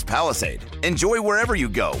spacious Palisade. Enjoy wherever you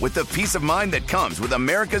go with the peace of mind that comes with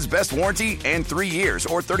America's best warranty and 3 years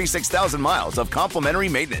or 36,000 miles of complimentary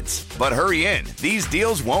maintenance. But hurry in, these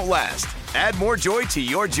deals won't last. Add more joy to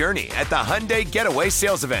your journey at the Hyundai Getaway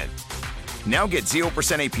Sales Event. Now get 0%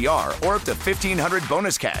 APR or up to $1,500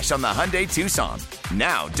 bonus cash on the Hyundai Tucson.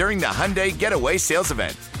 Now, during the Hyundai Getaway Sales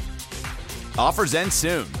Event. Offers end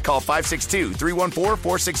soon. Call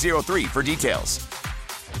 562-314-4603 for details.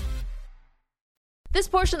 This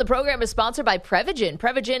portion of the program is sponsored by Prevagen.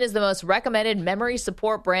 Prevagen is the most recommended memory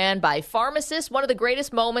support brand by pharmacists. One of the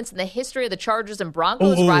greatest moments in the history of the Chargers and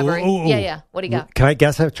Broncos rivalry. Yeah. What do you got? Can I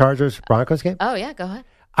guess a Chargers-Broncos game? Oh, yeah, go ahead.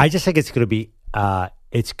 I just think it's going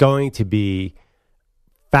to be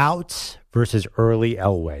Fouts versus Early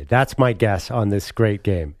Elway. That's my guess on this great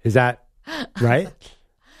game. Is that right?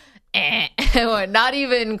 Not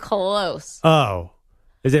even close. Oh.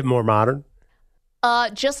 Is it more modern?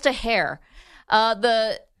 Just a hair. One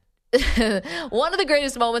of the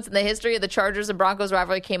greatest moments in the history of the Chargers and Broncos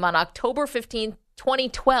rivalry came on October 15th,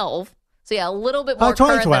 2012. So, yeah, a little bit more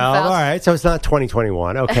current than Fouts. All right, so it's not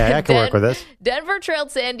 2021. Okay, I can work with this. Denver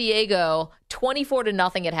trailed San Diego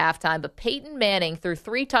 24-0 at halftime, but Peyton Manning threw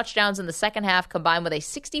 3 touchdowns in the second half, combined with a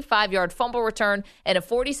 65-yard fumble return and a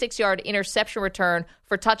 46-yard interception return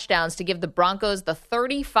for touchdowns to give the Broncos the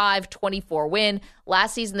 35-24 win.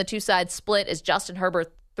 Last season, the two sides split as Justin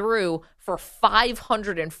Herbert threw for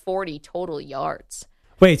 540 total yards.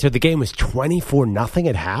 Wait, so the game was 24-0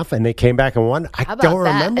 at half, and they came back and won? I don't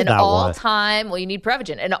remember that one. An all-time, well, you need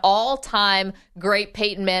Prevagen, an all-time great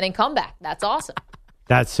Peyton Manning comeback. That's awesome.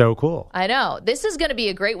 That's so cool. I know. This is going to be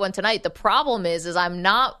a great one tonight. The problem is I'm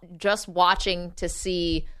not just watching to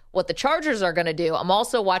see what the Chargers are going to do. I'm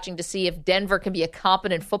also watching to see if Denver can be a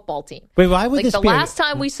competent football team. Wait, why would this be? The last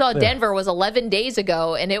time we saw Denver was 11 days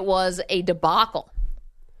ago, and it was a debacle.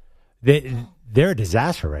 They're a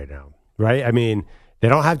disaster right now, right? I mean, they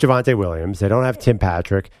don't have Javonte Williams. They don't have Tim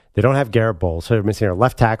Patrick. They don't have Garrett Bowles. So they're missing their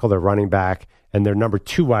left tackle, their running back, and their number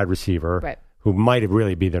 2 wide receiver, who might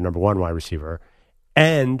really be their number 1 wide receiver.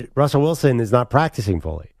 And Russell Wilson is not practicing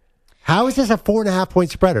fully. How is this a 4.5-point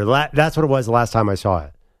spreader? That's what it was the last time I saw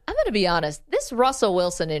it. I'm going to be honest. This Russell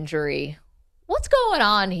Wilson injury, what's going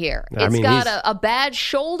on here? I mean, got a bad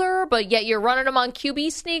shoulder, but yet you're running him on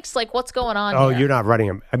QB sneaks? Like, what's going on here? Oh, you're not running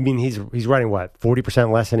him. I mean, he's running, what,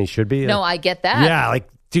 40% less than he should be? No, I get that. Yeah, like,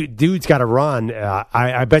 dude's got to run.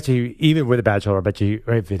 I bet you, even with a bad shoulder, I bet you,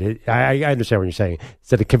 I understand what you're saying.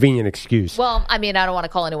 It's a convenient excuse. Well, I mean, I don't want to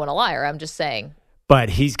call anyone a liar. I'm just saying. But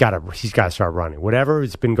he's got to start running. Whatever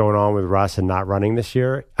has been going on with Russ and not running this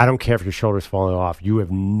year, I don't care if your shoulder's falling off. You have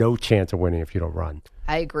no chance of winning if you don't run.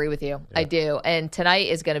 I agree with you. Yeah. I do. And tonight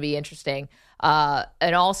is going to be interesting.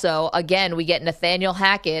 And also, again, we get Nathaniel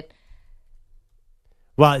Hackett.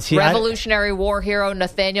 Well, see, Revolutionary War hero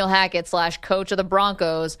Nathaniel Hackett / coach of the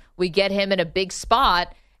Broncos. We get him in a big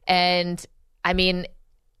spot. And, I mean,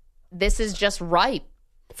 this is just ripe.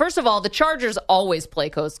 First of all, the Chargers always play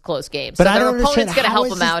close games. But so their opponent's going to help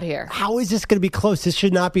them out here. How is this going to be close? This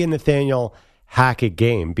should not be a Nathaniel Hackett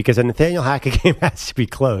game because a Nathaniel Hackett game has to be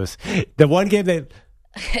close. The one game the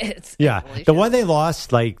one they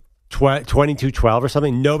lost like 22-12 or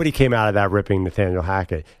something, nobody came out of that ripping Nathaniel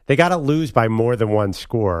Hackett. They got to lose by more than one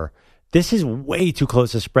score. This is way too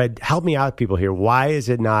close to spread. Help me out, people here. Why is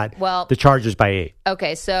it not the Chargers by 8?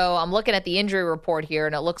 Okay, so I'm looking at the injury report here,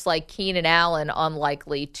 and it looks like Keenan Allen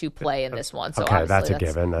unlikely to play in this one. So okay, that's a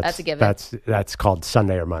given. That's a given. That's called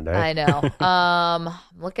Sunday or Monday. I know. I'm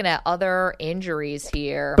looking at other injuries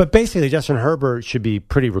here. But basically, Justin Herbert should be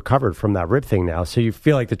pretty recovered from that rib thing now, so you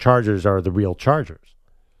feel like the Chargers are the real Chargers.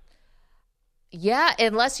 Yeah,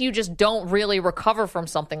 unless you just don't really recover from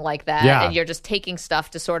something like that and you're just taking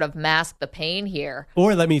stuff to sort of mask the pain here.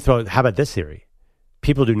 Or how about this theory?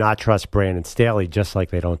 People do not trust Brandon Staley just like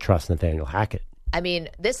they don't trust Nathaniel Hackett. I mean,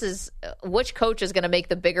 this is which coach is going to make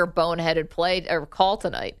the bigger boneheaded play or call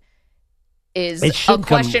tonight is a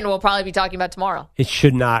question we'll probably be talking about tomorrow. It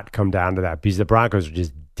should not come down to that because the Broncos are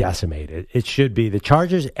just decimated. It should be the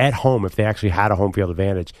Chargers at home, if they actually had a home field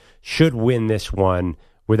advantage, should win this one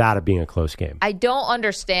without it being a close game. I don't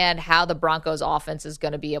understand how the Broncos offense is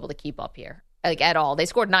going to be able to keep up here, like at all. They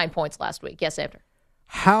scored 9 points last week. Yes, Andrew.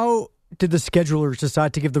 How did the schedulers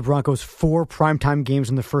decide to give the Broncos 4 primetime games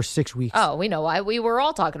in the first 6 weeks? Oh, we know why. We were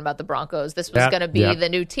all talking about the Broncos. This was going to be the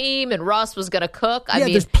new team, and Russ was going to cook. I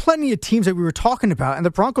mean, there's plenty of teams that we were talking about, and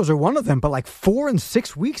the Broncos are one of them, but like 4 in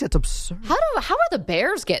 6 weeks? That's absurd. How are the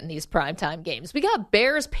Bears getting these primetime games? We got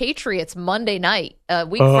Bears-Patriots Monday night, a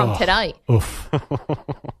week from tonight. Oof.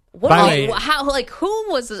 Who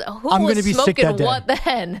was smoking what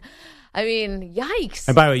then? I mean, yikes.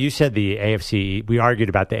 And by the way, you said the AFC, we argued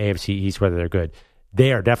about the AFC East, whether they're good.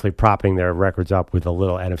 They are definitely propping their records up with a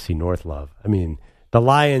little NFC North love. I mean, the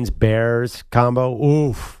Lions-Bears combo,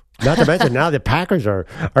 oof. Not to mention now the Packers are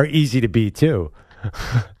easy to beat, too.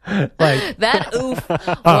 Like that oof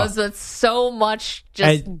was with so much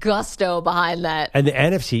gusto behind that. And the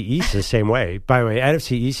NFC East is the same way. By the way,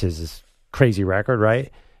 NFC East is this crazy record,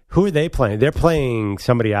 right? Who are they playing? They're playing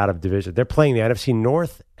somebody out of division. They're playing the NFC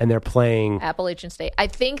North, and they're playing Appalachian State. I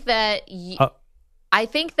think that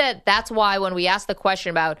that's why when we asked the question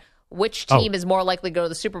about which team is more likely to go to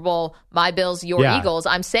the Super Bowl, my Bills, your Eagles,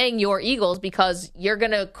 I'm saying your Eagles because you're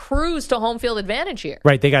going to cruise to home field advantage here.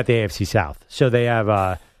 Right, they got the AFC South. So they have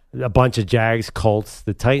a bunch of Jags, Colts.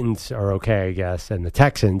 The Titans are okay, I guess, and the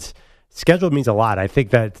Texans. Schedule means a lot. I think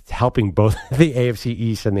that's helping both the AFC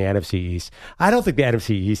East and the NFC East. I don't think the NFC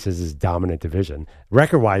East is this dominant division.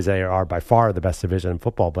 Record-wise, they are by far the best division in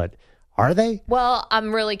football, but are they? Well,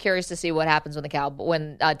 I'm really curious to see what happens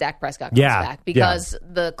when Dak Prescott comes back because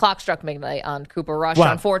the clock struck midnight on Cooper Rush,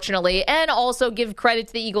 unfortunately, and also give credit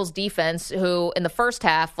to the Eagles defense who in the first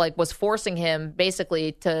half was forcing him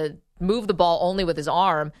basically to move the ball only with his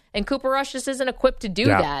arm, and Cooper Rush just isn't equipped to do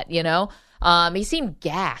that, you know? He seemed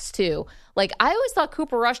gassed, too. Like, I always thought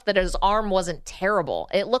Cooper Rush, that his arm wasn't terrible.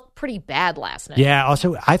 It looked pretty bad last night. Yeah,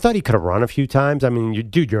 also, I thought he could have run a few times. I mean,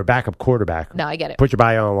 you're a backup quarterback. No, I get it. Put your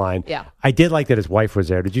bio on the line. Yeah. I did like that his wife was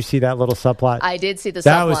there. Did you see that little subplot? I did see the subplot.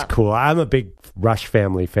 That was cool. I'm a big Rush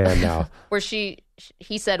family fan now. Where he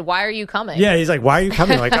said, "Why are you coming?" Yeah, he's like, "Why are you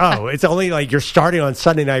coming?" Like, oh, it's only like you're starting on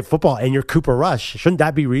Sunday Night Football and you're Cooper Rush. Shouldn't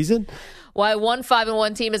that be reason? Why one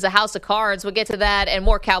 5-1 team is a house of cards. We'll get to that and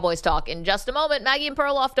more Cowboys talk in just a moment. Maggie and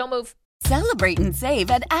Perloff, don't move. Celebrate and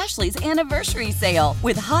save at Ashley's Anniversary Sale.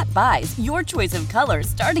 With Hot Buys, your choice of colors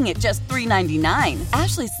starting at just $3.99.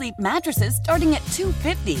 Ashley Sleep mattresses starting at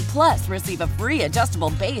 $2.50. Plus, receive a free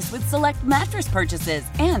adjustable base with select mattress purchases.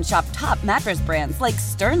 And shop top mattress brands like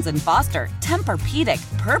Stearns & Foster,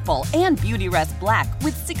 Tempur-Pedic, Purple, and Beautyrest Black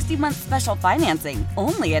with 60-month special financing.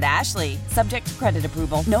 Only at Ashley. Subject to credit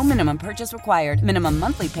approval. No minimum purchase required. Minimum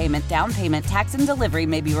monthly payment, down payment, tax, and delivery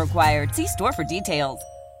may be required. See store for details.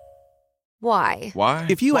 Why?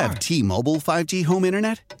 If you have T-Mobile 5G home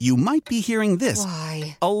internet, you might be hearing this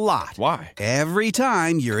a lot. Why? Every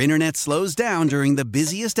time your internet slows down during the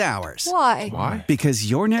busiest hours. Why? Because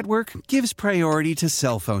your network gives priority to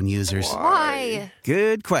cell phone users. Why?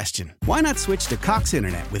 Good question. Why not switch to Cox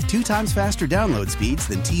Internet with 2 times faster download speeds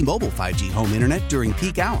than T-Mobile 5G home internet during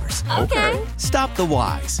peak hours? Okay. Stop the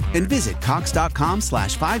whys and visit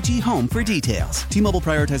cox.com/5G home for details. T-Mobile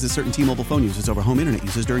prioritizes certain T-Mobile phone users over home internet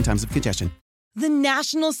users during times of congestion. The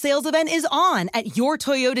national sales event is on at your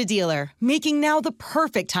Toyota dealer, making now the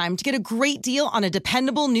perfect time to get a great deal on a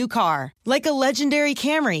dependable new car. Like a legendary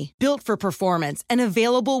Camry, built for performance and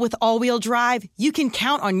available with all-wheel drive, you can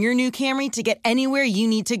count on your new Camry to get anywhere you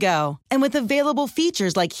need to go. And with available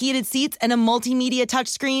features like heated seats and a multimedia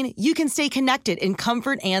touchscreen, you can stay connected in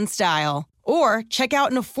comfort and style. Or check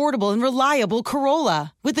out an affordable and reliable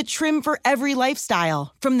Corolla with a trim for every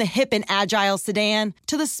lifestyle. From the hip and agile sedan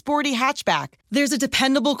to the sporty hatchback, there's a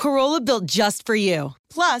dependable Corolla built just for you.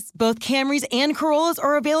 Plus, both Camrys and Corollas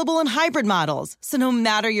are available in hybrid models. So no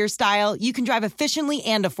matter your style, you can drive efficiently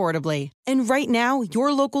and affordably. And right now,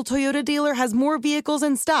 your local Toyota dealer has more vehicles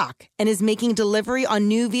in stock and is making delivery on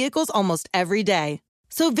new vehicles almost every day.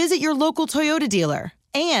 So visit your local Toyota dealer.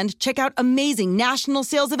 And check out amazing national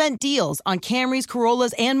sales event deals on Camrys,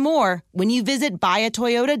 Corollas, and more when you visit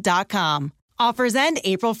buyatoyota.com. Offers end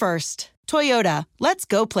April 1st. Toyota, let's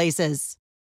go places.